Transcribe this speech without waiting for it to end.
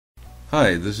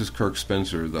Hi, this is Kirk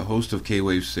Spencer, the host of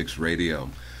K-Wave 6 Radio.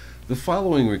 The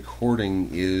following recording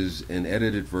is an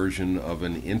edited version of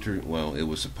it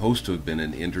was supposed to have been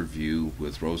an interview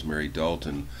with Rosemary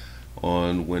Dalton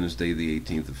on Wednesday, the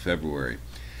 18th of February.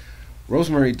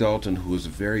 Rosemary Dalton, who is a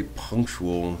very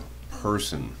punctual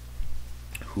person,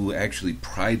 who actually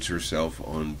prides herself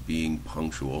on being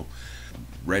punctual,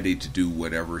 ready to do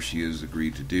whatever she has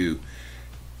agreed to do,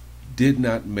 did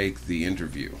not make the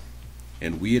interview.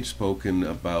 And we had spoken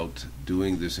about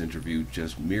doing this interview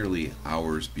just merely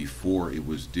hours before it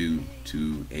was due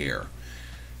to air.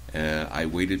 I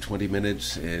waited 20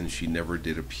 minutes and she never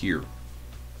did appear.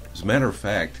 As a matter of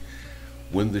fact,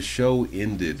 when the show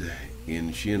ended,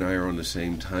 and she and I are on the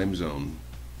same time zone,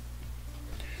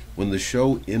 when the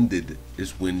show ended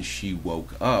is when she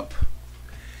woke up,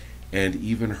 and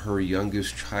even her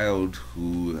youngest child,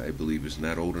 who I believe is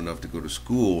not old enough to go to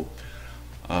school,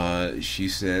 she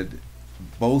said,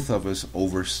 both of us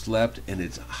overslept, and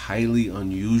it's highly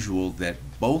unusual that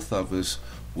both of us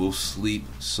will sleep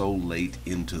so late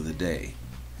into the day.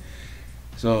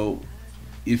 So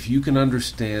if you can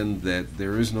understand that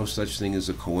there is no such thing as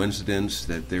a coincidence,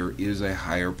 that there is a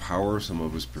higher power, some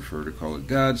of us prefer to call it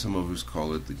God, some of us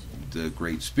call it the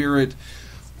Great Spirit,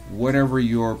 whatever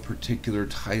your particular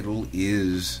title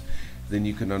is, then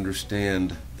you can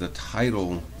understand the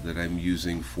title that I'm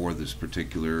using for this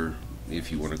particular,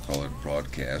 if you want to call it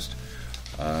broadcast,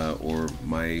 or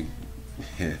my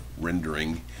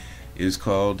rendering, is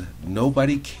called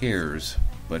Nobody Cares,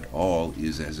 But All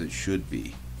Is As It Should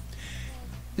Be.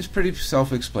 It's pretty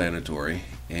self-explanatory,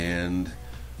 and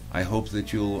I hope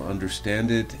that you'll understand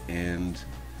it and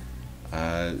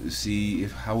see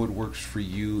how it works for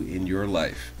you in your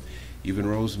life. Even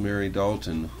Rosemary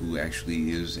Dalton, who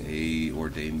actually is a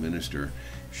ordained minister,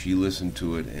 she listened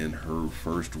to it, and her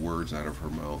first words out of her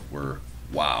mouth were,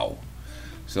 wow.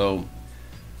 So,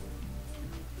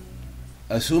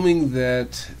 assuming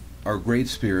that our Great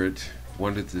Spirit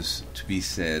wanted this to be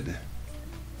said,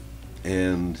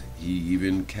 and he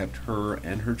even kept her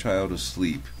and her child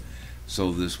asleep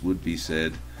so this would be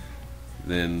said,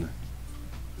 then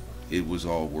it was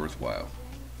all worthwhile.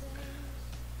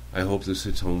 I hope this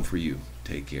hits home for you.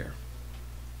 Take care.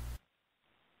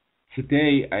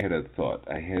 Today I had a thought.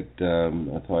 And I'm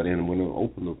going to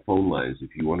open the phone lines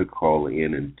if you want to call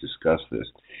in and discuss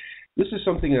this. This is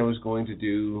something I was going to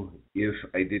do if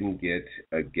I didn't get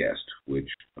a guest, which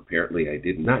apparently I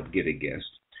did not get a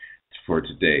guest for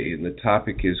today. And the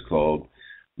topic is called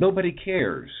Nobody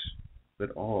Cares,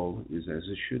 But All Is As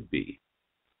It Should Be.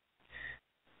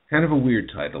 Kind of a weird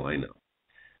title, I know.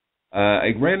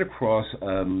 I ran across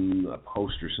a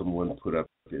poster someone put up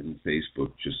in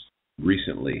Facebook just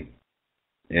recently,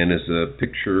 and it's a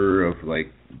picture of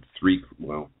like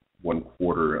one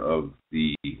quarter of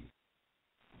the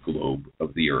globe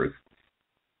of the Earth,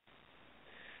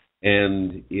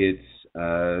 and it's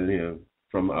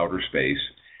from outer space,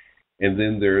 and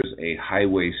then there's a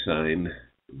highway sign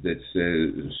that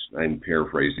says, I'm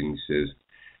paraphrasing, says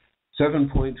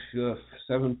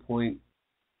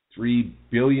 7.3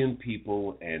 billion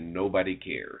people and nobody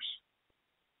cares.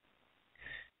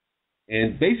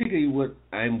 And basically what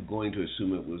I'm going to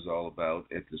assume it was all about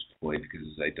at this point,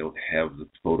 because I don't have the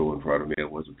photo in front of me, I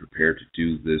wasn't prepared to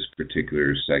do this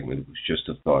particular segment. It was just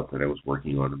a thought that I was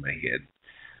working on in my head.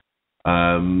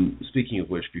 Speaking of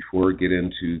which, before I get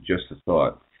into just a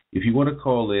thought, if you want to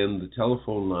call in, the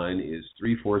telephone line is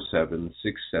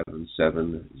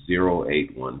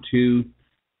 347-677-0812.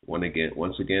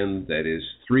 Once again, that is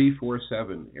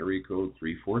 347, area code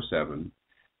 347-677-0812.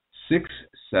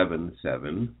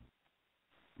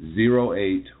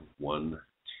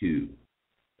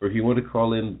 Or if you want to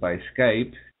call in by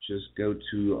Skype, just go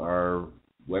to our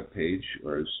webpage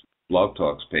or Blog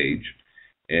Talks page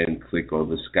and click on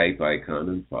the Skype icon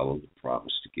and follow the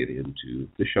prompts to get into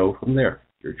the show from there.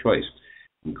 Your choice.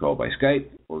 You can call by Skype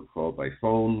or call by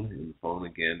phone. And the phone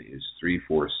again is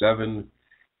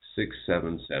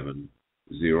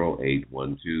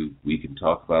 347-677-0812. We can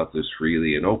talk about this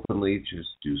freely and openly.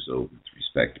 Just do so with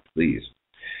respect, please.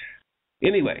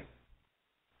 Anyway,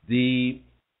 the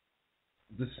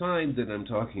sign that I'm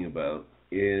talking about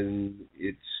in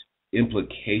its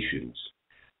implications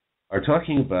are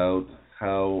talking about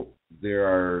how there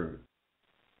are,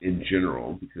 in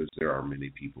general, because there are many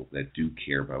people that do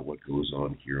care about what goes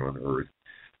on here on Earth,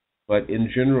 but in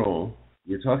general,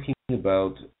 we're talking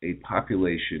about a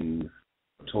population,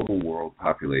 a total world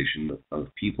population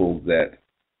of people that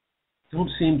don't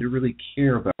seem to really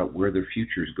care about where their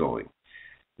future is going.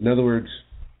 In other words,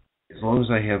 as long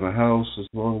as I have a house, as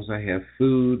long as I have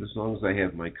food, as long as I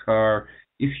have my car,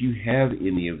 if you have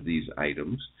any of these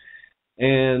items,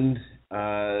 and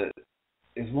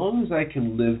as long as I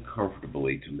can live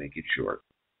comfortably, to make it short,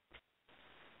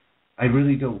 I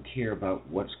really don't care about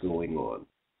what's going on.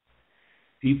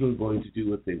 People are going to do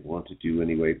what they want to do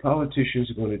anyway. Politicians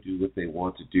are going to do what they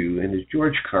want to do. And as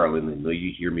George Carlin, I know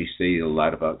you hear me say a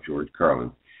lot about George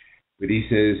Carlin, but he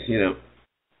says,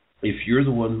 if you're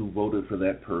the one who voted for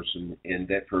that person and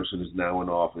that person is now in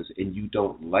office and you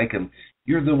don't like him,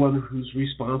 you're the one who's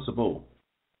responsible.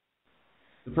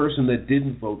 The person that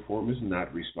didn't vote for him is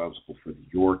not responsible for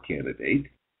your candidate.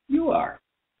 You are.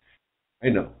 I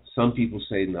know. Some people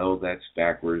say, no, that's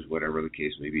backwards, whatever the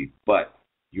case may be. But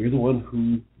you're the one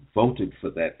who voted for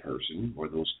that person or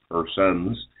those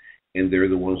persons, and they're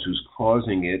the ones who's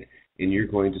causing it, and you're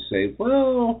going to say,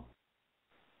 well,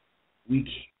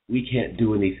 we can't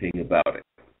do anything about it.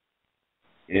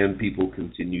 And people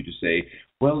continue to say,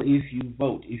 well, if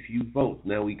you vote.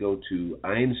 Now we go to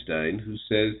Einstein, who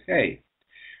says, hey,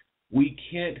 we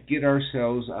can't get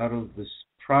ourselves out of this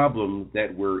problem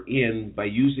that we're in by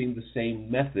using the same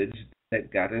methods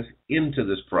that got us into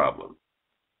this problem.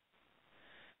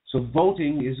 So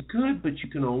voting is good, but you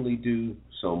can only do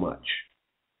so much.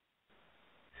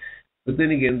 But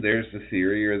then again, there's the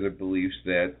theory or the beliefs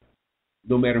that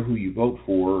no matter who you vote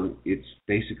for, it's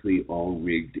basically all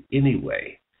rigged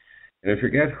anyway. And I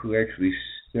forget who actually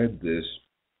said this.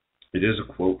 It is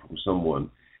a quote from someone. It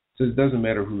says it doesn't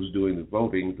matter who's doing the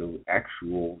voting, the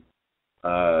actual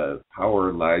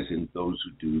power lies in those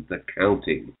who do the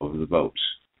counting of the votes.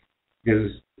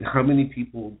 Because how many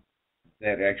people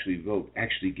that actually vote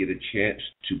actually get a chance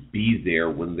to be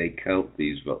there when they count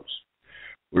these votes?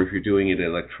 Or if you're doing it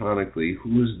electronically,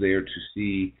 who is there to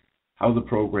see how the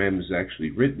program is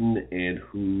actually written and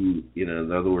who, in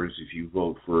other words, if you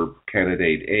vote for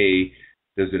candidate A,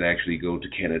 does it actually go to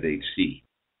candidate C,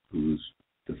 who's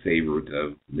the favorite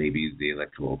of maybe the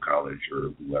Electoral College or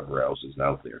whoever else is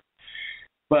out there?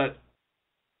 But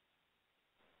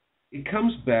it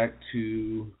comes back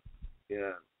to,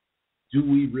 do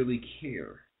we really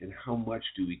care? And how much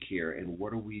do we care? And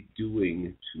what are we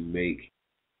doing to make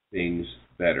things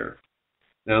better?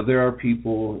 Now, there are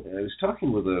people, I was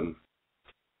talking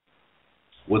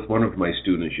with one of my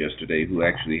students yesterday who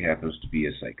actually happens to be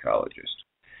a psychologist,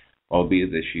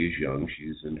 albeit that she is young.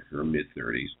 She's in her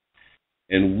mid-30s.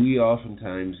 And we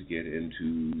oftentimes get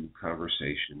into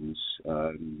conversations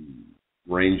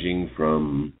ranging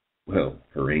from,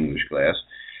 her English class,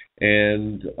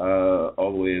 and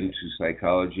all the way into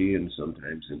psychology and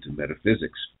sometimes into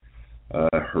metaphysics.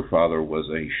 Her father was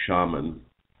a shaman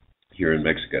here in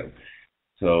Mexico.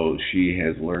 So she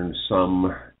has learned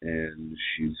some, and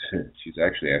she's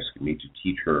actually asking me to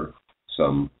teach her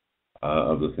some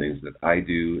of the things that I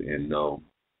do and know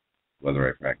whether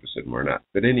I practice it or not.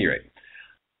 But at any rate,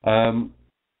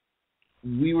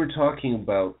 we were talking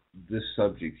about this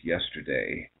subject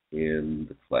yesterday in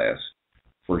the class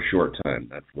for a short time,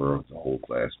 not for the whole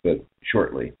class, but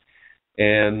shortly.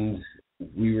 And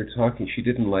we were talking, she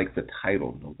didn't like the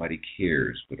title, Nobody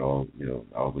Cares, but all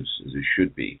is as it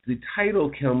should be. The title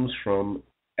comes from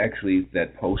actually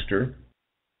that poster,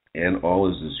 and All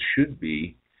Is As Should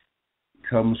Be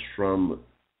comes from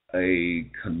a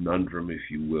conundrum,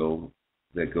 if you will,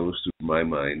 that goes through my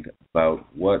mind about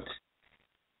what,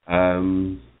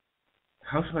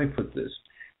 how should I put this?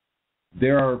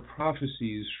 There are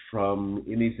prophecies from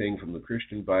anything from the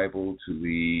Christian Bible to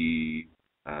the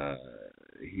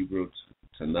Hebrew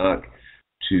Tanakh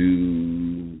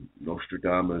to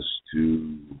Nostradamus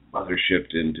to Mother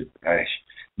Shipton.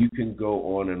 You can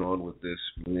go on and on with this,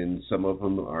 and some of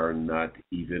them are not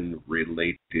even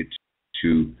related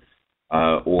to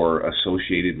or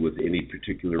associated with any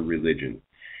particular religion.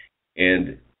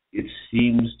 And it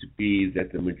seems to be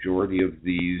that the majority of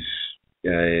these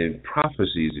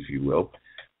prophecies, if you will,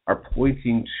 are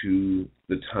pointing to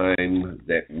the time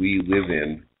that we live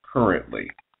in currently,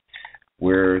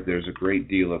 where there's a great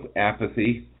deal of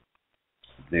apathy.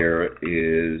 There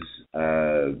is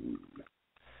a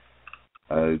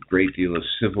great deal of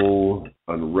civil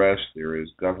unrest. There is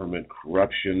government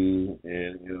corruption,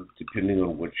 and depending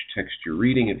on which text you're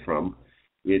reading it from,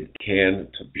 it can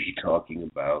be talking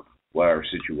about our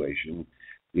situation,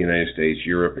 the United States,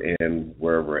 Europe, and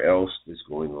wherever else is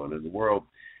going on in the world.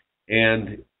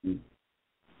 And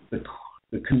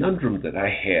the conundrum that I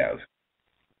have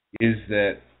is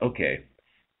that, okay,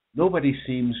 nobody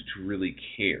seems to really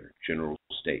care, general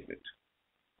statement.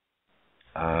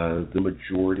 The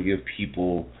majority of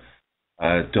people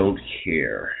don't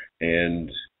care.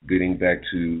 And getting back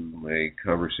to my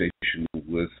conversation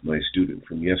with my student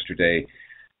from yesterday,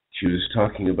 she was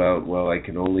talking about, well, I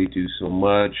can only do so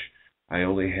much. I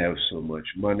only have so much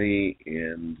money,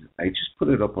 and I just put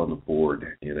it up on the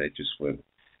board, and I just went,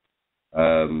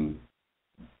 um,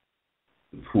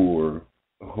 poor,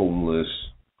 homeless,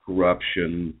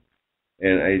 corruption,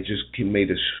 and I just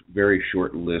made a very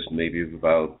short list, maybe of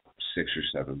about 6 or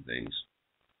 7 things.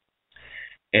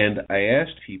 And I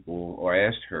asked people, or I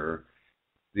asked her,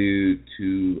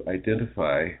 to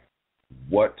identify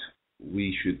what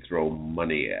we should throw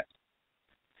money at.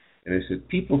 And I said,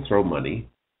 people throw money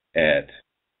at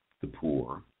the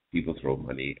poor. People throw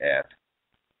money at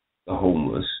the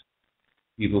homeless.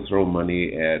 People throw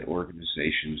money at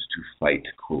organizations to fight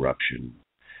corruption.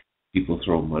 People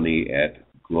throw money at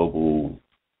global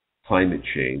climate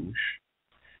change.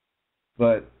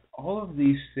 But all of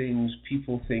these things,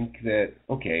 people think that,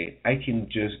 okay, I can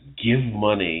just give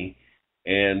money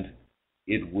and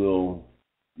it will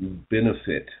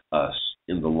benefit us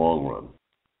in the long run.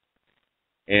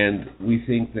 And we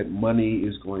think that money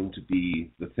is going to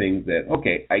be the thing that,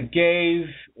 okay, I gave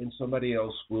and somebody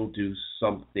else will do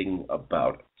something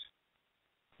about it.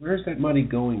 Where's that money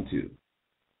going to?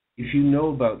 If you know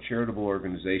about charitable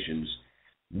organizations,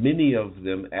 many of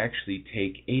them actually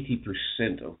take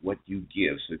 80% of what you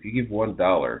give. So if you give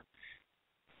 $1,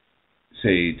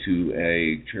 say, to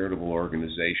a charitable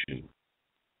organization,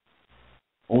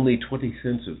 only 20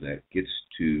 cents of that gets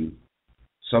to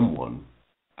someone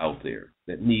out there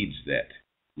that needs that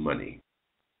money.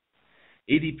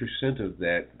 80% of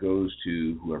that goes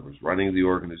to whoever's running the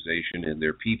organization and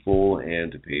their people,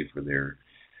 and to pay for their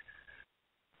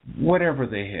whatever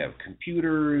they have,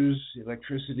 computers,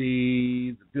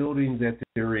 electricity, the building that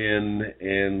they're in,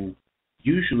 and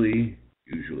usually,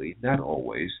 not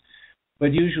always,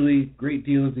 but usually a great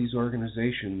deal of these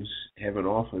organizations have an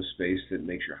office space that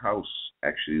makes your house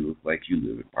actually look like you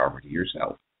live in poverty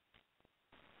yourself.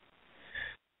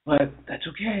 But that's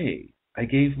okay. I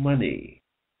gave money,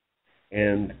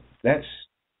 and that's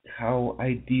how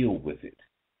I deal with it.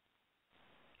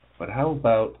 But how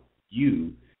about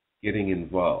you getting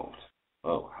involved?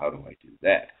 Oh, how do I do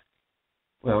that?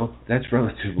 Well, that's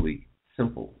relatively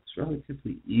simple. It's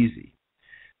relatively easy.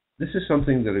 This is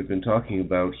something that I've been talking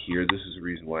about here. This is the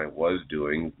reason why I was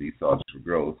doing the Thoughts for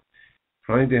Growth,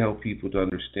 trying to help people to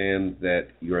understand that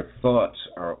your thoughts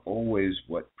are always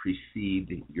what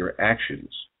precede your actions.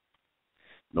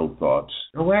 No thoughts,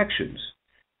 no actions.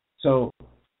 So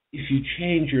if you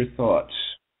change your thoughts,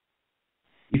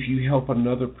 if you help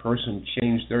another person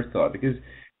change their thought, because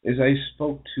as I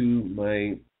spoke to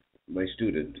my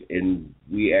student, and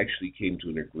we actually came to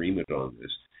an agreement on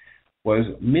this, was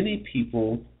many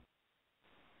people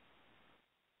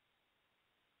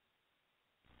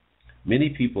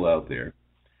out there,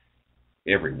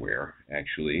 everywhere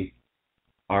actually,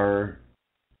 are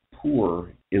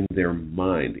poor in their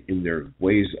mind, in their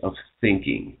ways of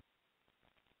thinking.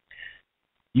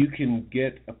 You can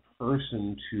get a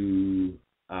person to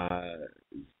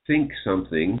think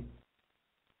something,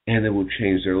 and it will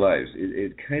change their lives.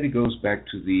 It kind of goes back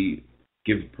to the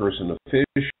give a person a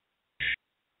fish,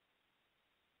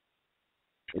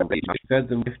 and fed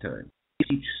them lifetime.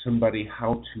 Teach somebody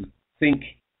how to think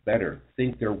better,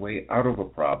 think their way out of a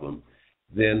problem,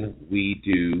 than we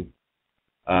do.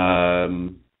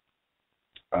 I'm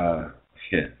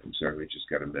sorry, we just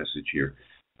got a message here.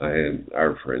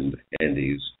 Our friend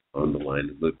Andy's on the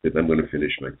line. Look, I'm going to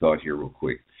finish my thought here real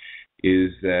quick.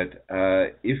 Is that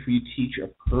if we teach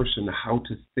a person how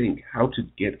to think, how to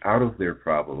get out of their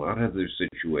problem, out of their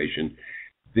situation,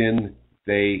 then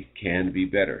they can be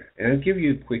better. And I'll give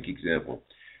you a quick example.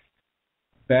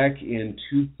 Back in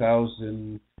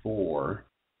 2004,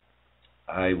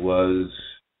 I was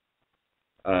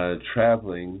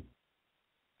traveling.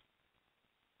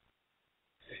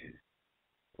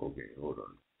 Okay, hold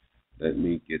on. Let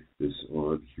me get this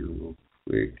on here real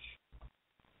quick.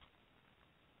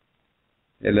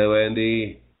 Hello,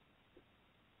 Andy.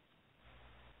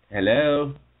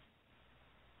 Hello?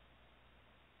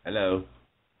 Hello?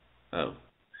 Oh.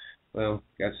 Well,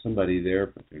 got somebody there,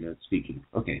 but they're not speaking.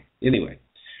 Okay, anyway.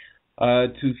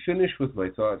 To finish with my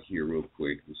thought here real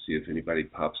quick, we'll see if anybody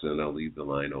pops in. I'll leave the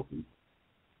line open.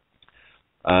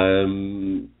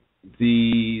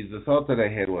 The thought that I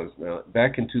had was, now,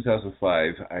 back in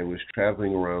 2005, I was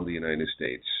traveling around the United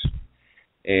States.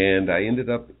 And I ended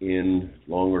up in,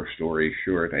 longer story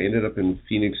short, I ended up in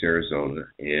Phoenix, Arizona,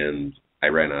 and I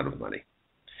ran out of money.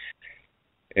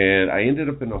 And I ended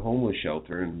up in a homeless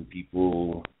shelter, and the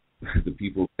people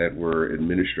that were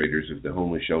administrators of the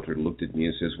homeless shelter looked at me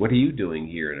and says, "What are you doing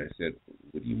here?" And I said,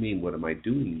 "What do you mean, what am I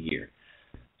doing here?"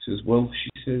 She says, "Well," she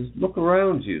says, "look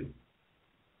around you."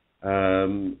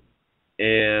 And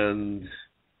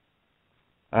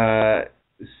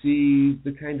see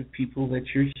the kind of people that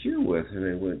you're here with. And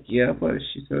I went, yeah, but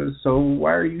she says, so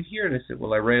why are you here? And I said,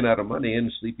 well, I ran out of money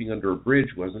and sleeping under a bridge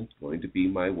wasn't going to be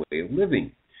my way of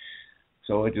living.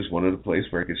 So I just wanted a place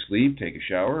where I could sleep, take a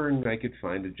shower, and I could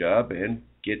find a job and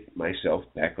get myself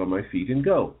back on my feet and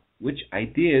go, which I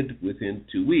did within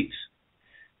 2 weeks,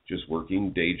 just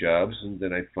working day jobs. And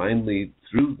then I finally,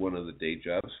 through one of the day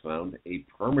jobs, found a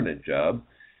permanent job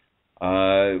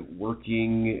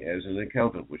working as an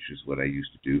accountant, which is what I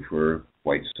used to do for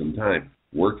quite some time.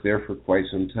 Worked there for quite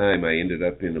some time. I ended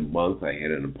up in a month, I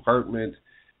had an apartment.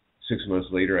 6 months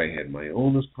later, I had my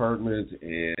own apartment,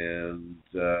 and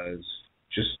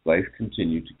just life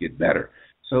continued to get better.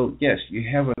 So, yes, you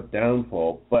have a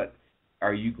downfall, but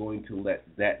are you going to let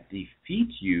that defeat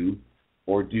you,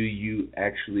 or do you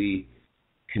actually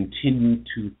continue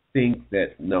to think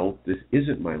that, no, this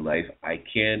isn't my life, I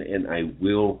can and I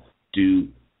will do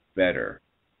better?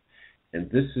 And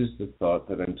this is the thought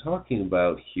that I'm talking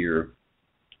about here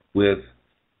with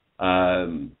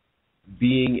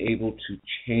being able to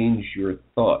change your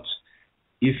thoughts.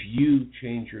 If you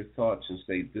change your thoughts and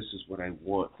say, this is what I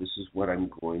want, this is what I'm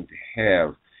going to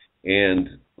have, and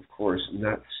of course,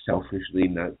 not selfishly,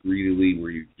 not greedily, where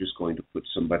you're just going to put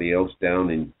somebody else down,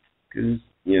 and because,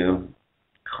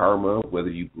 karma,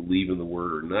 whether you believe in the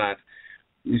word or not,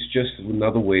 is just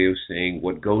another way of saying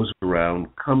what goes around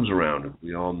comes around, and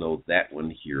we all know that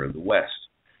one here in the West.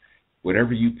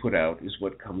 Whatever you put out is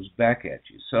what comes back at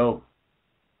you. So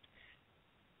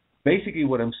basically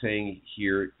what I'm saying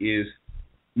here is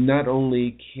not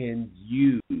only can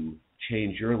you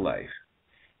change your life,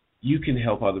 you can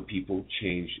help other people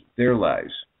change their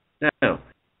lives. Now,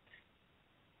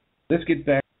 let's get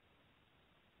back.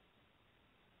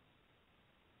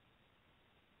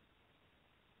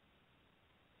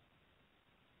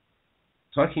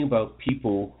 Talking about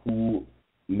people who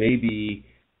maybe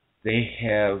they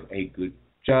have a good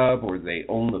job or they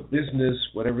own a business,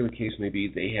 whatever the case may be,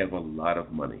 they have a lot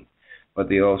of money. But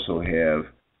they also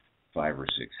have 5 or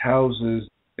 6 houses,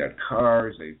 they've got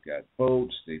cars, they've got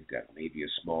boats, they've got maybe a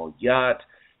small yacht.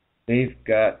 They've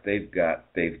got.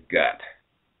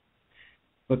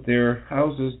 But their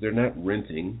houses, they're not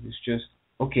renting. It's just,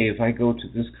 okay, if I go to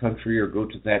this country or go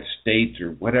to that state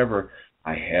or whatever,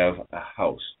 I have a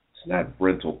house. It's not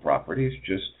rental property. It's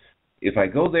just, if I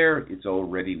go there, it's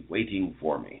already waiting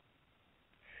for me.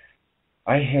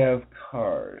 I have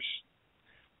cars.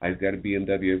 I've got a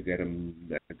BMW, I've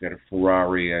got a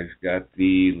Ferrari, I've got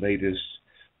the latest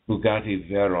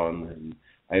Bugatti Veyron, and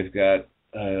I've got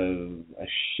a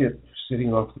ship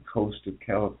sitting off the coast of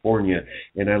California,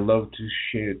 and I love to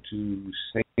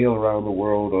sail around the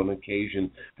world on occasion.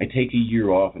 I take a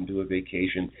year off and do a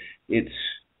vacation. It's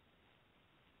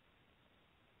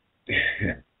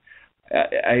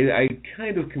I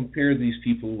kind of compare these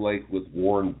people like with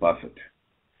Warren Buffett,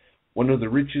 one of the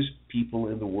richest people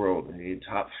in the world, the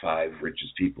top 5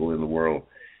 richest people in the world,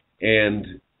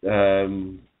 and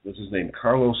what's his name,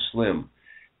 Carlos Slim.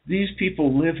 These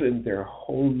people live in their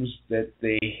homes that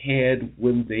they had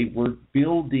when they were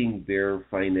building their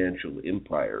financial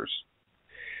empires.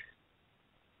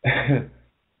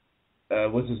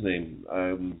 What's his name?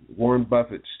 Warren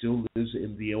Buffett still lives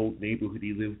in the old neighborhood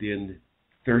he lived in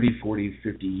 30, 40,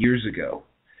 50 years ago.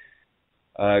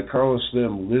 Carlos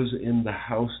Slim lives in the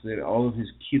house that all of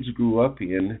his kids grew up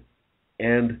in,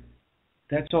 and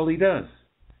that's all he does.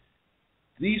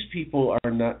 These people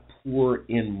are not poor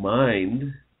in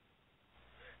mind.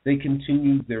 They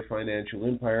continue their financial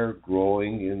empire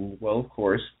growing, and, well, of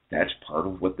course, that's part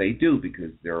of what they do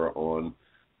because they're on,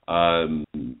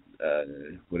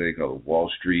 what do they call it, Wall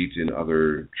Street and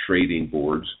other trading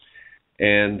boards,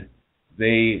 and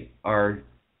they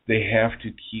have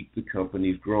to keep the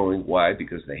companies growing. Why?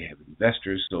 Because they have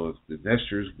investors. So if the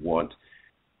investors want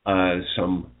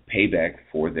some payback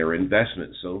for their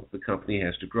investment, so the company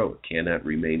has to grow. It cannot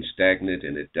remain stagnant,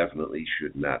 and it definitely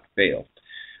should not fail.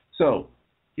 So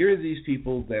here are these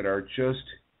people that are just,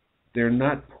 they're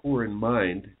not poor in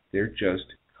mind. They're just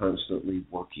constantly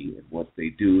working at what they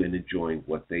do and enjoying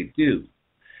what they do.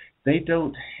 They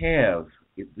don't have,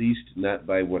 at least not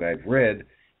by what I've read,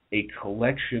 a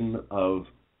collection of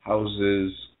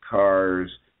houses,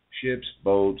 cars, ships,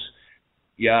 boats,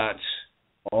 yachts,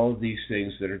 all of these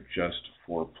things that are just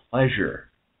for pleasure.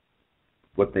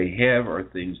 What they have are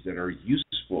things that are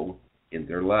useful in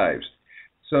their lives.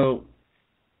 So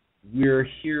we're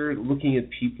here looking at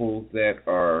people that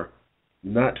are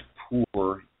not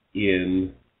poor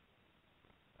in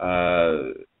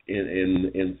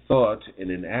thought and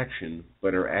in action,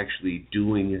 but are actually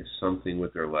doing something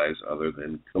with their lives other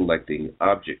than collecting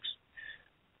objects.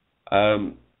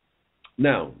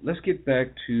 Now, let's get back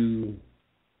to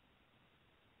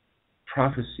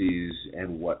prophecies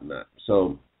and whatnot.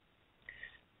 So,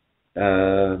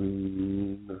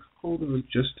 hold on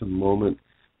just a moment.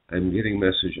 I'm getting a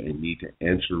message I need to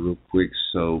answer real quick,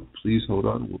 so please hold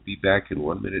on. We'll be back in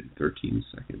 1 minute and 13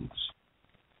 seconds.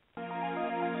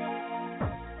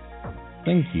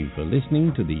 Thank you for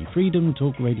listening to the Freedom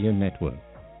Talk Radio Network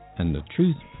and the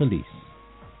Truth Police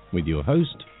with your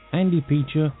host, Andy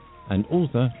Peacher, and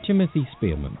author Timothy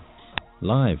Spearman,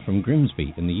 live from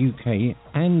Grimsby in the UK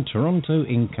and Toronto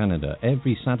in Canada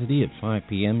every Saturday at 5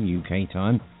 p.m. UK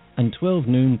time and 12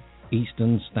 noon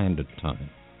Eastern Standard Time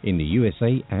in the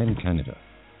USA and Canada.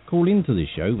 Call into the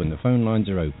show when the phone lines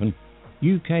are open.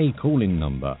 UK call-in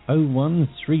number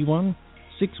 0131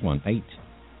 618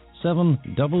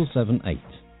 7778.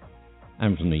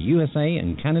 And from the USA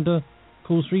and Canada,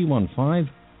 call 315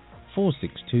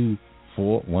 462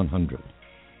 4100.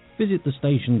 Visit the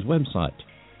station's website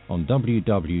on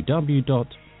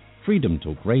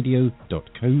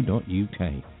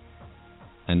www.freedomtalkradio.co.uk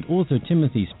and author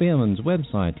Timothy Spearman's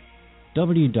website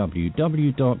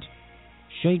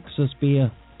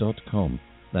www.shakespeare.com.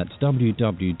 That's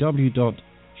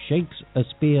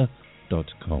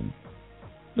www.shakespeare.com.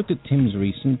 Look at Tim's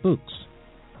recent books,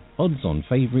 Odds on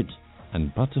Favourite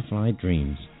and Butterfly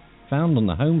Dreams, found on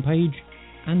the homepage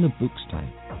and the books tab.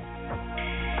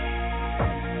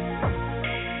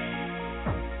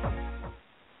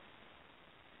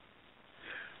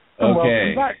 Okay.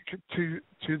 Welcome back to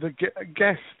the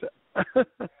guest, and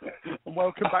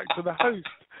welcome back to the host.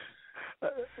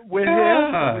 We're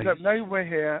here. We don't know we're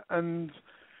here, and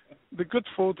the good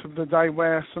thought of the day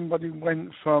where somebody went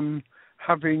from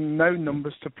having no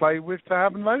numbers to play with to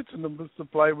having loads of numbers to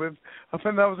play with. I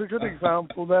think that was a good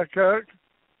example there, Kirk.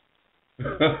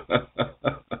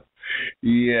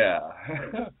 Yeah.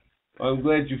 I'm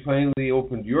glad you finally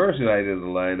opened your side of the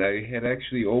line. I had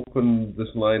actually opened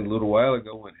this line a little while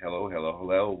ago, went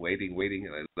hello, waiting,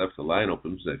 and I left the line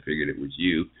open, so I figured it was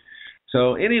you.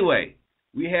 So anyway,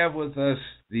 we have with us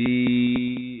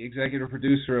the executive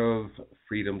producer of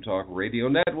Freedom Talk Radio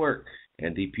Network,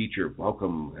 Andy Peacher.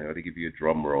 Welcome. I ought to give you a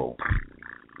drum roll.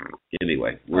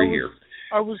 Anyway, we're here.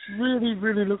 I was really,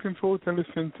 really looking forward to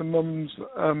listening to Mums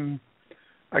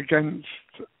against,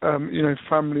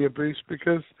 family abuse,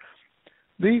 because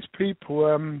these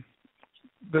people,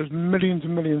 there's millions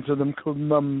and millions of them called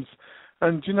mums,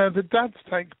 and the dads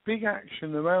take big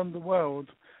action around the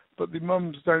world, but the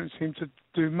mums don't seem to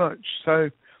do much. So,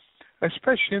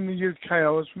 especially in the UK, I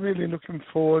was really looking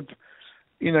forward,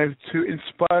 to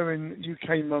inspiring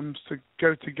UK mums to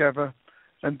go together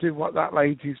and do what that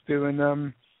lady's doing.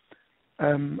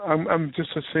 I'm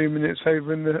just assuming it's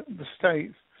over in the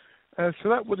States, so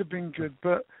that would have been good.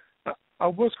 But I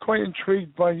was quite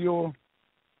intrigued by your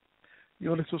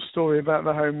little story about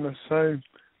the homeless. So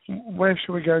where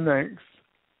should we go next?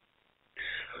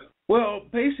 Well,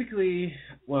 basically,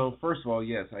 first of all,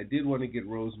 yes, I did want to get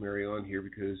Rosemary on here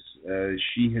because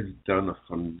she has done a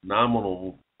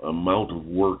phenomenal amount of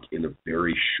work in a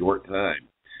very short time.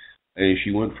 And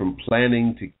she went from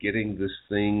planning to getting this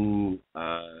thing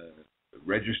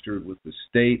registered with the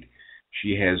state.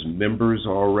 She has members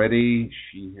already.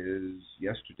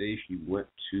 Yesterday she went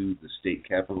to the state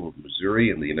capital of Missouri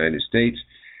in the United States,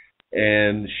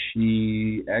 and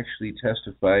she actually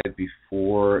testified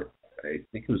before, I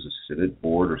think it was a Senate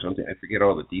board or something. I forget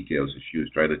all the details that she was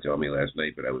trying to tell me last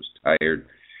night, but I was tired.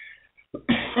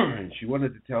 And she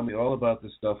wanted to tell me all about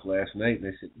this stuff last night, and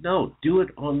I said, no, do it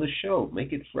on the show.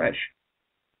 Make it fresh.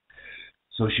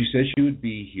 So she said she would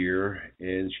be here,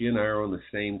 and she and I are on the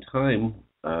same time,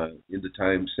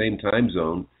 same time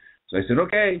zone. So I said,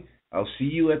 okay, I'll see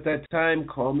you at that time.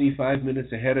 Call me 5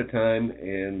 minutes ahead of time.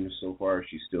 And so far,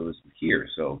 she still isn't here,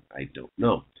 so I don't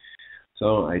know.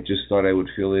 So I just thought I would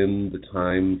fill in the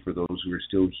time for those who are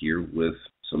still here with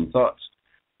some thoughts.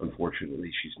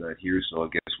 Unfortunately, she's not here, so I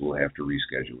guess we'll have to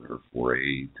reschedule her for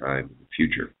a time in the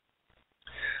future.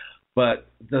 But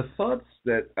the thoughts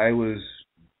that I was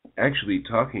actually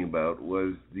talking about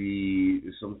was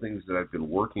some things that I've been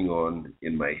working on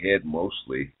in my head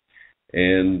mostly.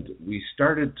 And we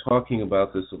started talking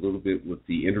about this a little bit with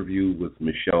the interview with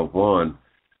Michelle Vaughn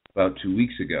about 2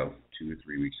 weeks ago, 2 or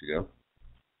 3 weeks ago.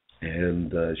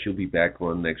 And she'll be back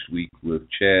on next week with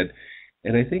Chad.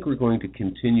 And I think we're going to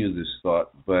continue this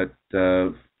thought, but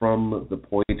from the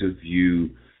point of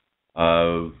view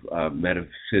of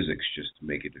metaphysics, just to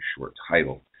make it a short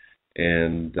title,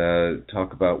 and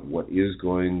talk about what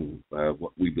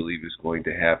we believe is going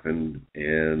to happen.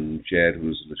 And Chad,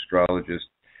 who's an astrologist,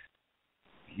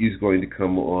 he's going to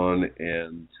come on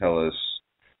and tell us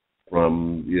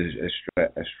from the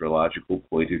astrological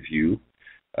point of view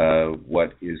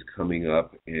what is coming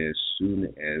up as soon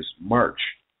as March.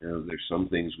 There's some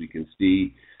things we can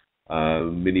see.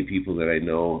 Many people that I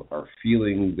know are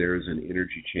feeling there's an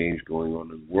energy change going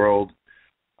on in the world.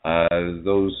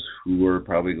 Those who are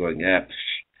probably going,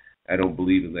 I don't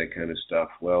believe in that kind of stuff.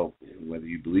 Well, whether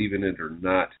you believe in it or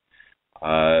not,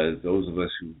 those of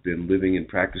us who've been living and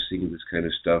practicing this kind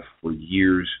of stuff for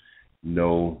years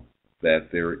know that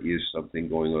there is something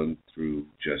going on through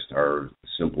just our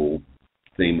simple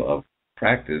theme of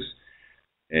practice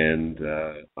and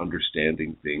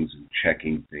understanding things and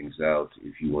checking things out,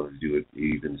 if you want to do it,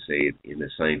 even say it in a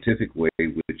scientific way,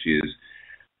 which is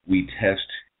we test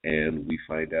and we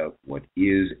find out what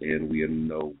is, and we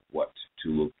know what to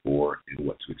look for and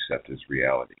what to accept as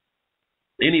reality.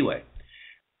 Anyway,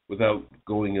 without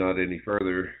going on any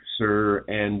further, Sir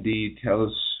Andy, tell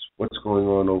us what's going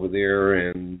on over there.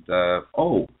 And,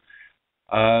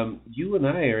 you and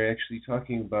I are actually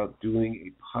talking about doing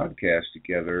a podcast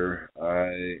together,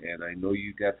 and I know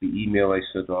you got the email I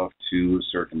sent off to a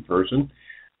certain person.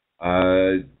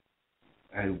 And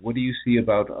what do you see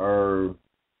about our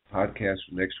podcast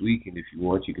for next week? And if you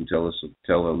want, you can tell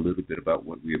a little bit about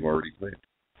what we have already planned.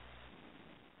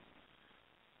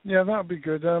 Yeah, that'd be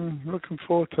good. Looking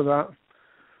forward to that.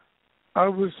 I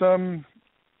was going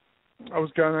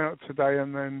out today,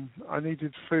 and then I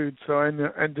needed food, so I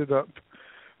ended up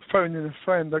phoning a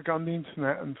friend. I got on the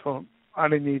internet and thought I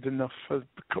only need enough for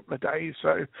a couple of days,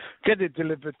 so get it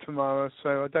delivered tomorrow.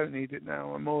 So I don't need it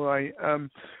now. I'm all right.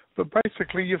 But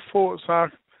basically, your thoughts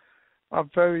are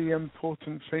very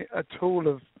important a tool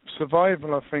of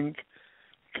survival, I think,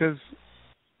 because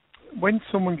when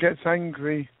someone gets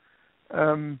angry,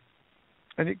 and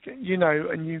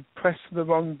you press the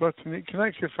wrong button, it can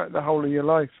actually affect the whole of your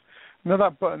life. Now,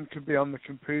 that button could be on the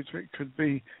computer. It could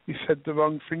be you said the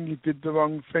wrong thing, you did the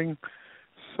wrong thing.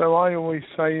 So I always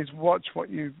say is watch what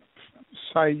you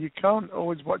say. You can't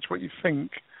always watch what you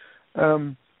think,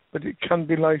 but it can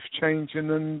be life-changing.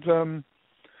 And a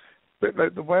bit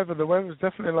like the weather's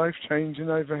definitely life-changing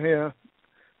over here.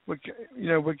 We're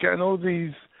getting all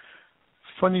these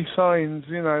funny signs.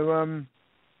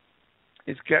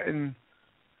 It's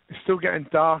still getting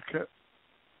dark at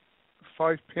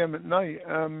 5 p.m. at night,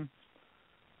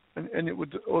 and it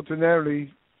would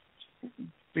ordinarily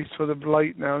be sort of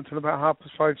late now until about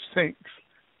 5:30, 6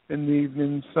 in the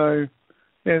evening. So,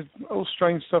 yeah, all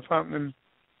strange stuff happening.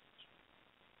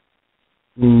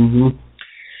 Mm-hmm.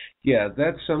 Yeah,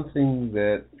 that's something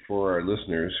that for our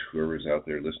listeners, whoever's out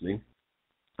there listening,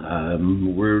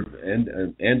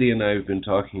 Andy and I have been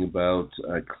talking about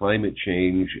climate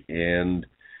change and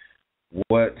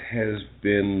what has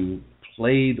been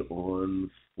played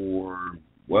on for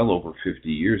well over 50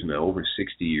 years now, over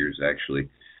 60 years actually.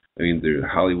 I mean,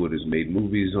 Hollywood has made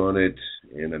movies on it,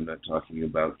 and I'm not talking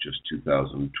about just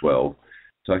 2012. I'm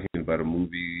talking about a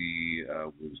movie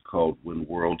was called When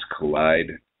Worlds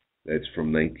Collide. That's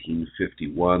from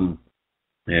 1951.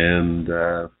 And,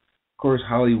 of course,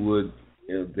 Hollywood,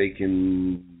 they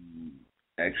can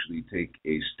actually take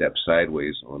a step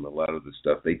sideways on a lot of the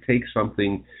stuff. They take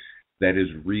something that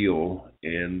is real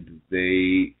and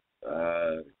they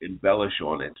embellish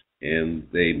on it and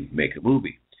they make a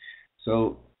movie.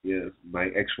 So my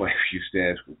ex-wife used to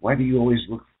ask, why do you always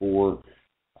look for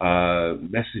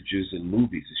messages in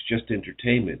movies? It's just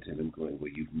entertainment. And I'm going, well,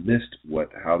 you've missed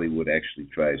what Hollywood actually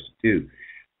tries to do.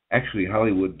 Actually,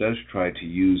 Hollywood does try to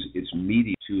use its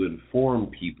media to inform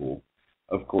people.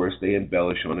 Of course, they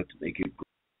embellish on it to make it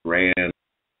grand.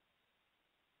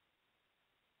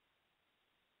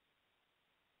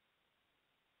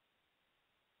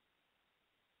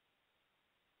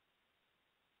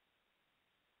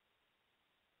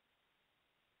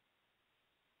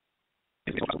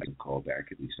 I can call back,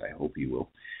 at least I hope he will.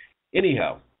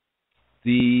 Anyhow,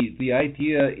 the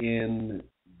idea in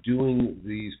doing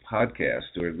these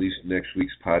podcasts, or at least next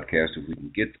week's podcast, if we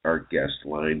can get our guests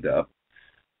lined up,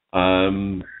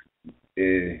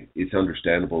 it's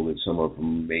understandable that some of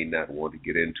them may not want to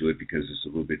get into it because it's a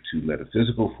little bit too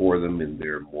metaphysical for them, and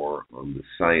they're more on the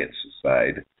science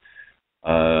side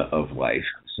of life.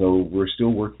 So we're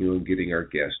still working on getting our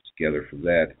guests together for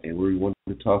that, and we want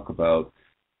to talk about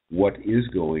what is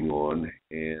going on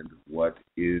and what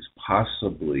is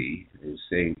possibly, and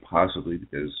saying possibly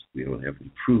because we don't have any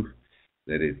proof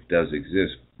that it does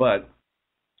exist, but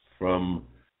from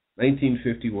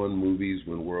 1951 movies,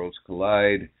 When Worlds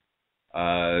Collide,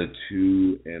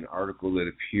 to an article that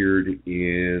appeared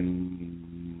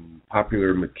in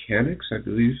Popular Mechanics, I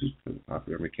believe it was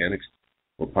Popular Mechanics,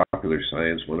 or Popular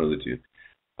Science, one of the two,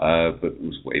 but it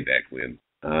was way back when.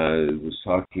 It was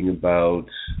talking about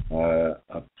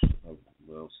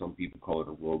well, some people call it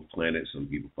a rogue planet, some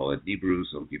people call it Nibiru,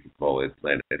 some people call it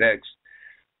Planet X.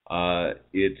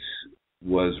 It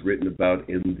was written about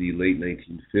in the late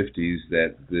 1950s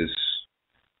that this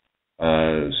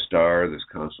star, this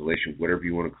constellation, whatever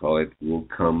you want to call it, will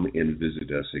come and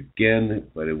visit us again,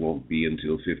 but it won't be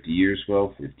until 50 years.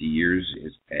 Well, 50 years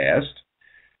is past.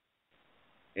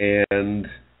 And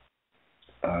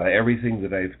everything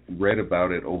that I've read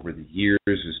about it over the years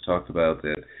has talked about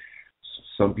that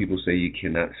some people say you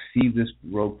cannot see this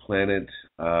rogue planet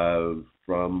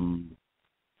from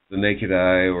the naked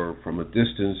eye or from a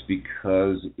distance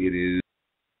because it is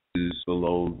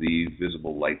below the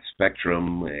visible light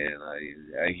spectrum, and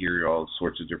I hear all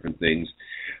sorts of different things.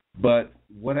 But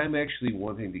what I'm actually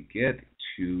wanting to get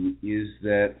to is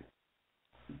that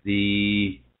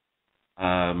the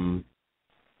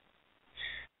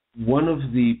one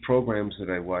of the programs that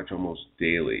I watch almost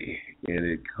daily, and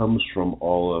it comes from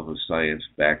all of a science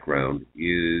background,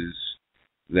 is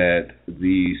that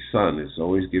the sun is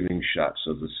always giving shots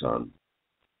of the sun.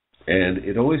 And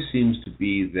it always seems to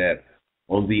be that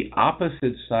on the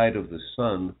opposite side of the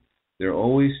sun, there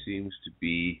always seems to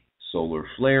be solar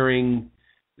flaring.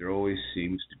 There always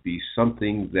seems to be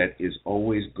something that is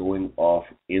always going off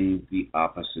in the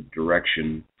opposite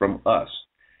direction from us.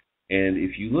 And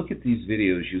if you look at these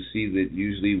videos, you'll see that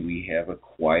usually we have a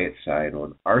quiet side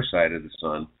on our side of the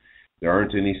sun. There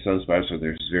aren't any sunspots, so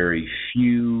there's very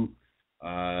few.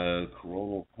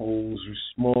 Coronal holes are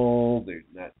small. They're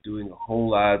not doing a whole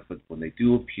lot, but when they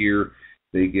do appear,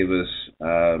 they give us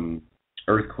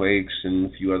earthquakes and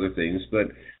a few other things, but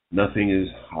nothing as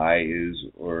high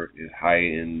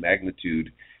in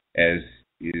magnitude as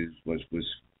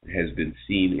has been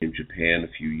seen in Japan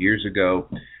a few years ago.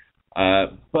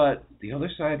 But the other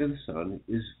side of the sun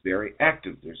is very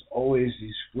active. There's always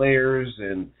these flares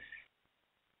and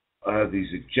these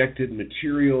ejected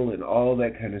material and all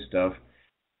that kind of stuff.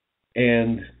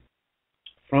 And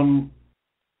from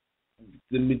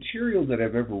the material that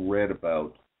I've ever read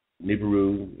about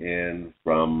Nibiru and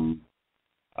from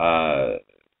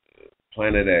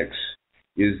Planet X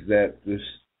is that this,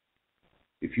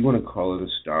 if you want to call it a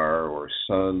star or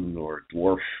sun or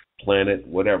dwarf planet,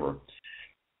 whatever,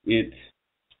 it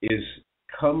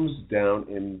comes down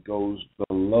and goes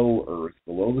below Earth,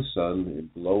 below the sun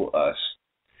and below us,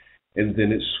 and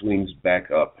then it swings back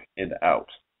up and out.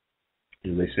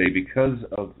 And they say because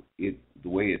of it, the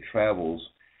way it travels,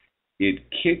 it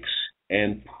kicks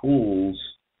and pulls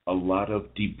a lot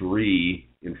of debris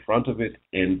in front of it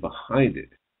and behind it.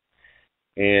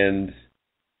 And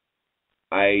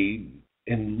I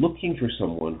am looking for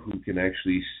someone who can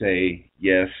actually say,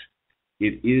 yes,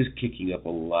 it is kicking up a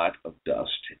lot of dust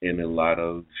and a lot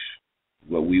of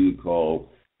what we would call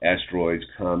asteroids,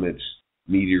 comets,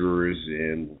 meteors,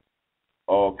 and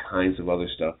all kinds of other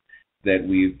stuff that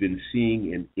we've been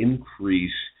seeing an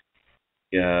increased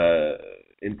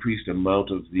amount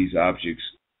of these objects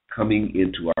coming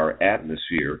into our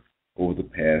atmosphere over the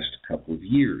past couple of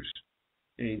years.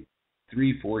 And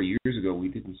 3-4 years ago, we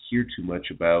didn't hear too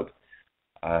much about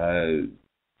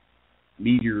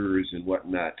meteors and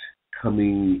whatnot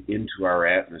coming into our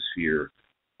atmosphere.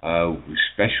 We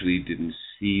especially didn't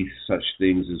see such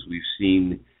things as we've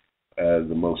seen.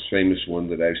 The most famous one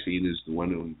that I've seen is the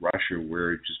one in Russia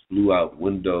where it just blew out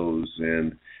windows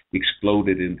and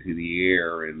exploded into the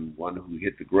air, and one who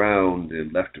hit the ground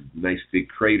and left a nice big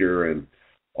crater and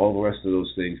all the rest of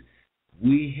those things.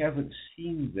 We haven't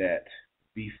seen that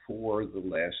before the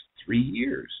last 3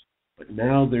 years, but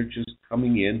now they're just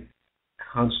coming in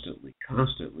constantly.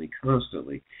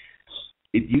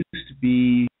 It used to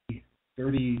be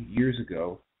 30 years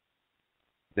ago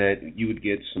that you would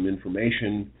get some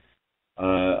information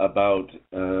about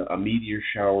a meteor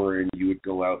shower, and you would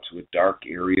go out to a dark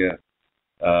area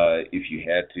if you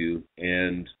had to,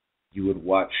 and you would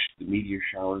watch the meteor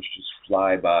showers just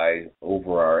fly by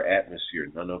over our atmosphere,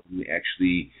 none of them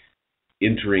actually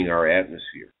entering our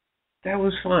atmosphere. That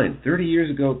was fine. 30 years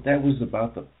ago, that was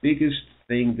about the biggest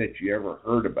thing that you ever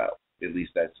heard about. At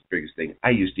least that's the biggest thing I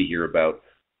used to hear about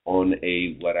on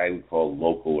a what I would call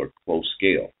local or close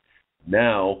scale.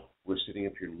 Now, we're sitting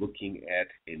up here looking at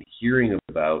and hearing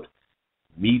about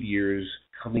meteors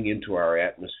coming into our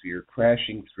atmosphere,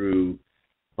 crashing through,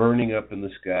 burning up in the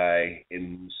sky,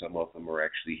 and some of them are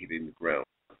actually hitting the ground.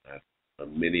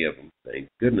 Many of them, thank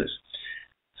goodness.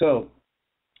 So,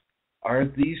 are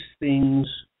these things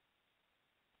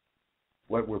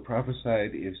what were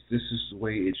prophesied? Is this is the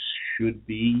way it should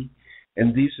be?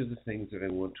 And these are the things that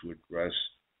I want to address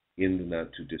in the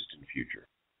not-too-distant future.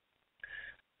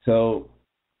 So,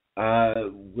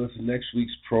 with next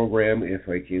week's program, if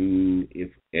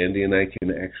Andy and I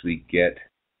can actually get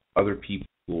other people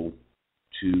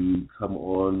to come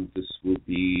on. This will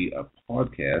be a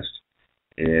podcast,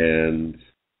 and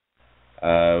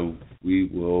we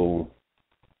will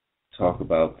talk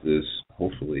about this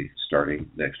hopefully starting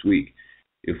next week.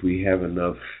 If we have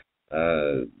enough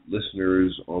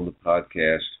listeners on the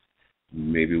podcast,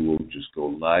 maybe we'll just go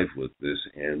live with this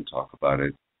and talk about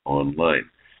it online.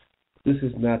 This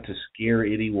is not to scare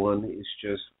anyone. It's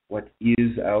just what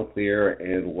is out there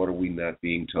and what are we not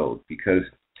being told. Because,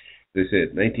 as I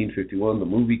said, 1951, the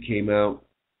movie came out.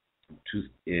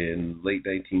 In late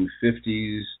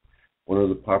 1950s, one of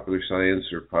the Popular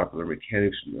Science or Popular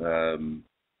Mechanics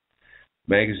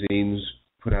magazines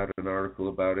put out an article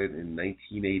about it in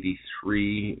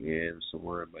 1983, and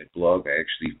somewhere in my blog I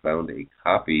actually found a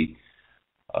copy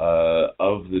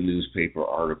of the newspaper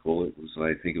article. It was,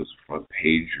 I think it was the front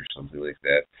page or something like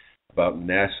that, about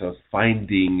NASA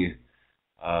finding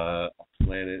a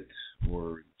planet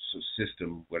or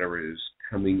system, whatever it is,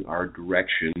 coming our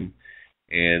direction.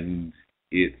 And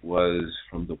it was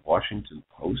from the Washington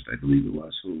Post, I believe it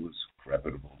was, so it was a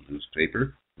reputable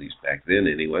newspaper, at least back then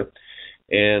anyway.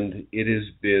 And it has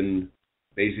been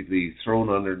basically thrown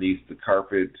underneath the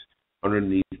carpet,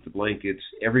 underneath the blankets,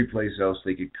 every place else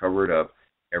they could cover it up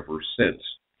ever since,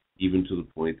 even to the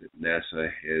point that NASA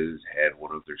has had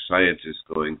one of their scientists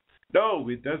going, "No,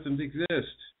 it doesn't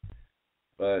exist."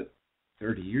 But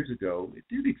 30 years ago, it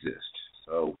did exist.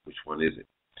 So which one is it?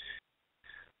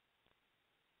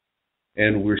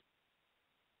 And we're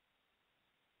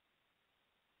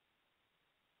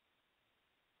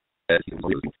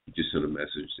he just sent a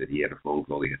message that he had a phone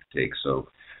call he had to take, so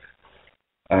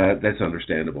that's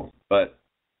understandable. But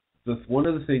one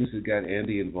of the things that got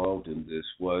Andy involved in this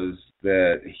was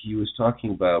that he was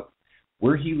talking about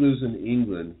where he lives in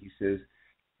England. He says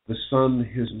the sun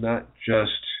has not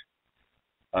just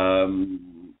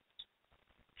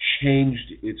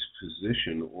changed its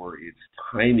position or its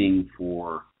timing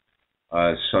for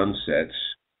sunsets.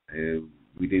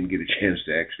 We didn't get a chance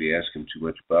to actually ask him too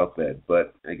much about that,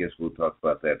 but I guess we'll talk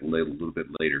about that a little bit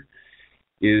later,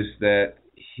 is that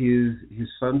his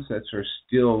sunsets are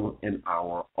still an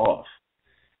hour off.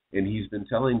 And he's been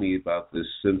telling me about this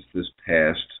since this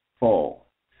past fall.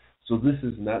 So this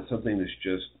is not something that's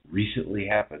just recently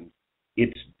happened.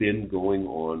 It's been going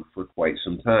on for quite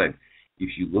some time.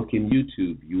 If you look in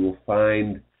YouTube, you will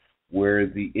find where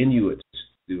the Inuits,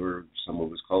 or some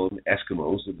of us call them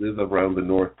Eskimos, that live around the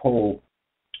North Pole,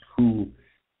 who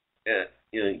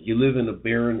you live in a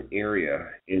barren area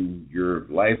and your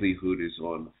livelihood is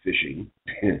on fishing,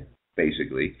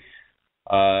 basically,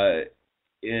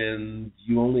 and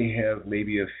you only have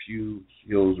maybe a few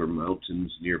hills or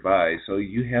mountains nearby, so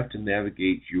you have to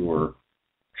navigate your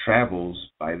travels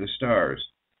by the stars.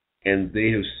 And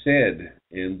they have said,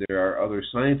 and there are other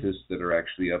scientists that are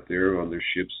actually up there on their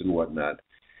ships and whatnot,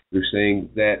 they're saying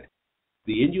that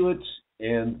the Inuits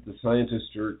and the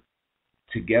scientists are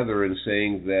together in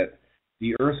saying that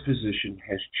the Earth's position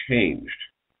has changed.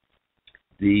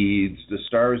 The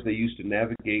stars they used to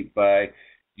navigate by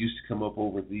used to come up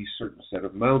over these certain set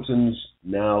of mountains.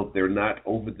 Now they're not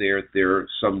over there. They're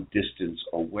some distance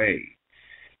away.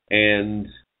 And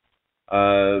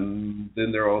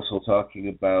then they're also talking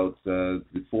about the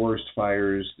forest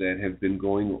fires that have been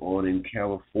going on in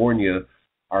California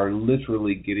are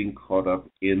literally getting caught up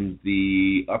in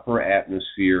the upper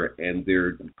atmosphere, and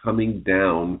they're coming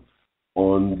down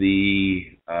on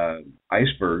the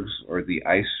icebergs, or the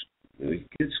ice,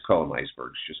 let's call them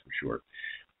icebergs just for short.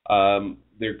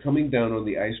 They're coming down on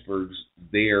the icebergs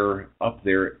there, up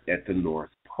there at the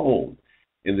North Pole.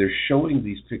 And they're showing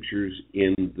these pictures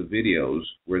in the videos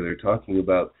where they're talking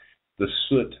about the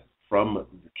soot from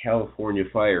the California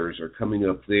fires are coming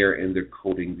up there and they're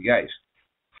coating the ice.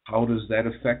 How does that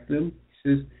affect them? He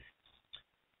says,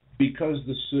 because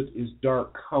the soot is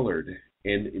dark colored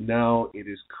and now it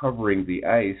is covering the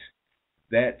ice,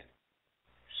 that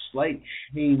slight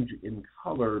change in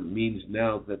color means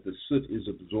now that the soot is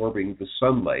absorbing the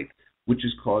sunlight, which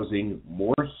is causing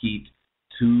more heat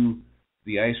to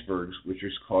the icebergs, which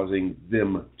is causing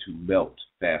them to melt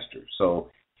faster. So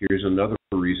here's another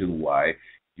reason why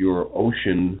your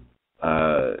ocean,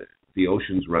 the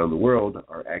oceans around the world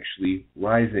are actually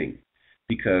rising,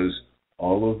 because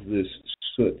all of this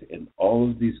soot and all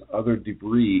of these other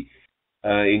debris,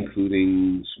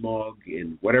 including smog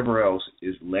and whatever else,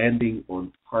 is landing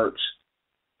on parts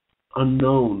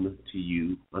unknown to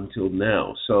you until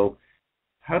now. So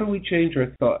how do we change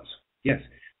our thoughts? Yes,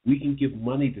 we can give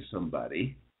money to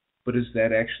somebody, but is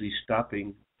that actually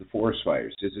stopping the forest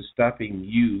fires? Is it stopping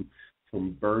you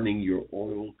from burning your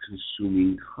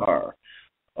oil-consuming car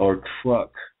or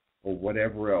truck or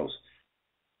whatever else?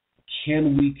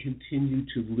 can we continue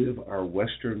to live our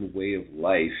Western way of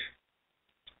life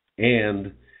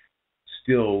and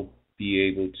still be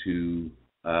able to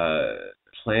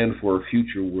plan for a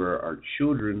future where our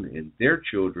children and their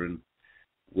children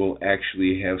will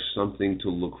actually have something to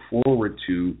look forward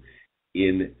to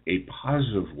in a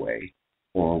positive way,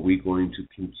 or are we going to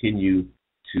continue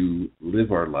to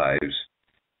live our lives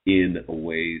in a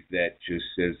way that just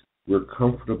says we're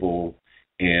comfortable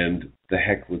and the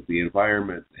heck with the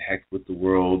environment, the heck with the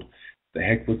world, the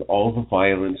heck with all the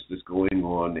violence that's going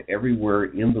on everywhere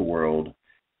in the world,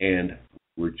 and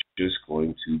we're just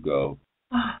going to go,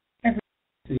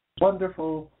 everything's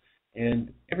wonderful,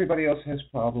 and everybody else has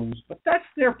problems, but that's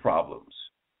their problems.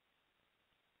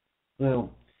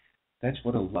 Well, that's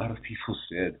what a lot of people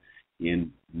said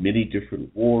in many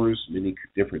different wars, many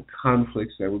different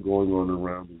conflicts that were going on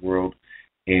around the world.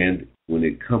 And when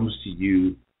it comes to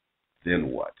you, then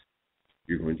what?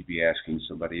 You're going to be asking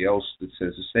somebody else that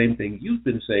says the same thing you've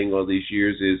been saying all these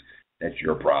years is, that's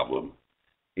your problem.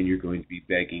 And you're going to be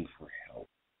begging for help.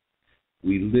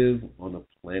 We live on a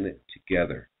planet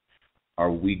together.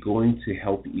 Are we going to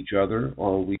help each other,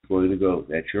 or are we going to go,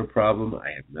 that's your problem, I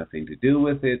have nothing to do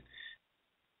with it?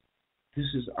 This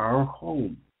is our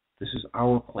home. This is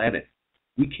our planet.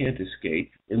 We can't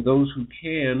escape. And those who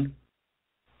can,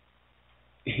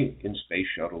 in space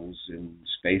shuttles, in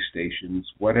space stations,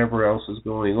 whatever else is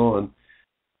going on,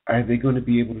 are they going to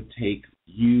be able to take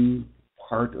you,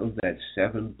 part of that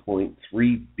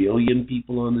 7.3 billion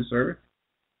people on this earth?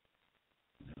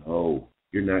 No,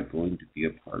 you're not going to be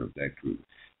a part of that group.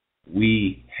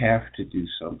 We have to do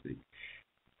something.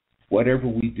 Whatever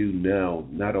we do now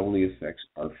not only affects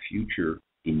our future,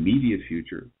 immediate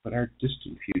future, but our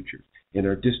distant future and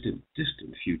our distant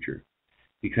future.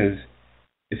 Because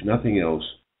if nothing else,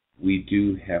 we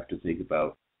do have to think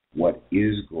about what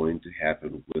is going to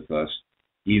happen with us,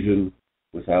 even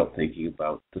without thinking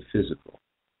about the physical.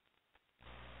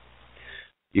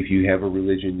 If you have a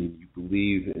religion and you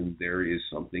believe and there is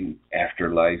something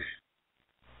after life,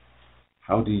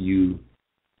 how do you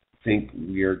think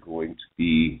we are going to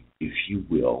be, if you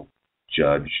will,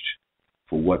 judged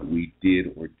for what we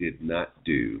did or did not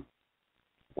do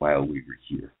while we were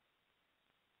here?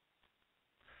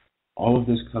 All of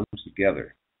this comes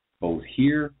together, both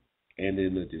here and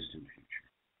in the distant future,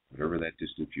 whatever that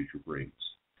distant future brings.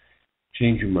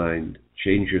 Change your mind,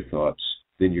 change your thoughts,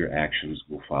 then your actions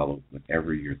will follow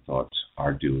whatever your thoughts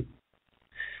are doing.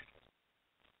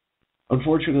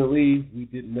 Unfortunately, we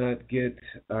did not get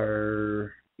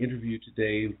our interview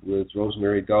today with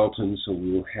Rosemary Dalton, so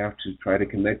we will have to try to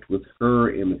connect with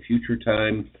her in a future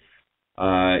time,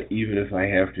 even if I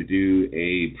have to do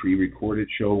a pre-recorded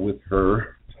show with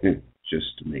her,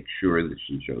 just to make sure that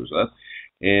she shows up.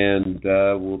 And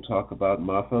we'll talk about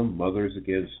MAFA, Mothers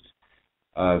Against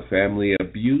Family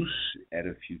Abuse, at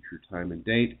a future time and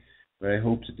date. But I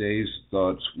hope today's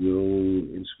thoughts will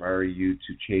inspire you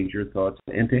to change your thoughts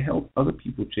and to help other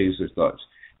people change their thoughts.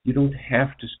 You don't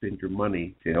have to spend your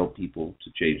money to help people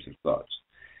to change their thoughts.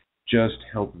 Just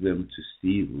help them to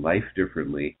see life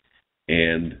differently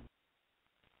and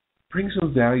bring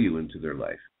some value into their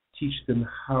life. Teach them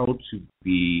how to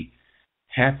be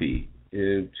happy,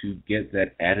 to get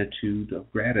that attitude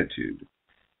of gratitude,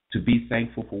 to be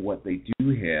thankful for what they do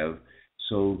have,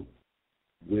 so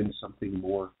when something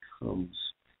more comes,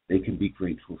 they can be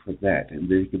grateful for that, and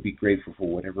they can be grateful for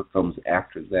whatever comes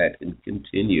after that and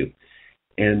continue.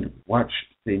 And watch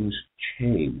things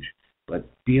change, but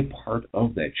be a part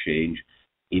of that change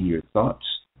in your thoughts,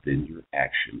 then your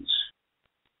actions.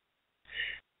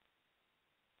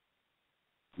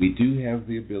 We do have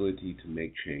the ability to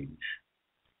make change.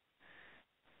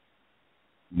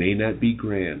 May not be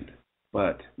grand,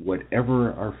 but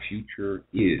whatever our future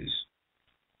is,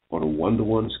 on a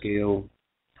one-to-one scale,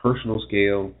 personal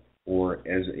scale, or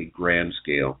as a grand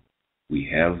scale, we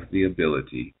have the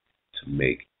ability to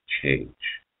make change.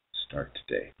 Start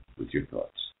today with your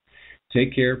thoughts.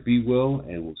 Take care, be well,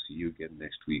 and we'll see you again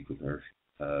next week with our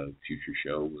future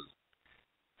show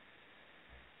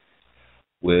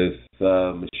with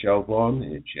Michelle Vaughn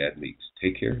and Chad Meeks.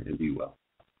 Take care and be well.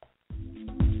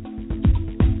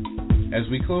 As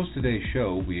we close today's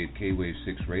show, we at K-Wave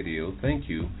 6 Radio thank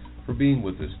you for being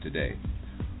with us today.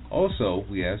 Also,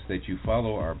 we ask that you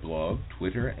follow our blog,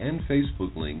 Twitter, and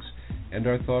Facebook links, and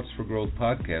our Thoughts for Growth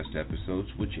podcast episodes,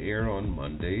 which air on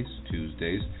Mondays,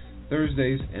 Tuesdays,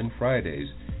 Thursdays, and Fridays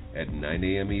at 9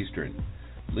 a.m. Eastern.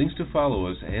 Links to follow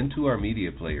us and to our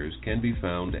media players can be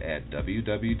found at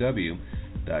www.kwave6,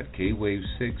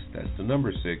 that's the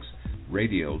number 6,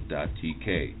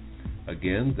 radio.tk.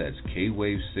 Again, that's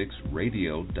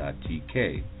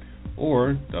kwave6radio.tk.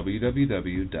 or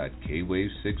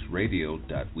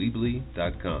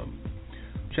www.kwave6radio.weebly.com.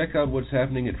 Check out what's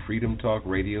happening at Freedom Talk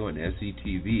Radio and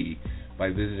SETV by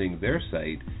visiting their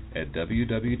site at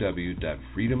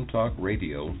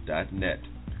www.freedomtalkradio.net.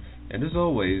 And as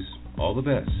always, all the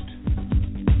best.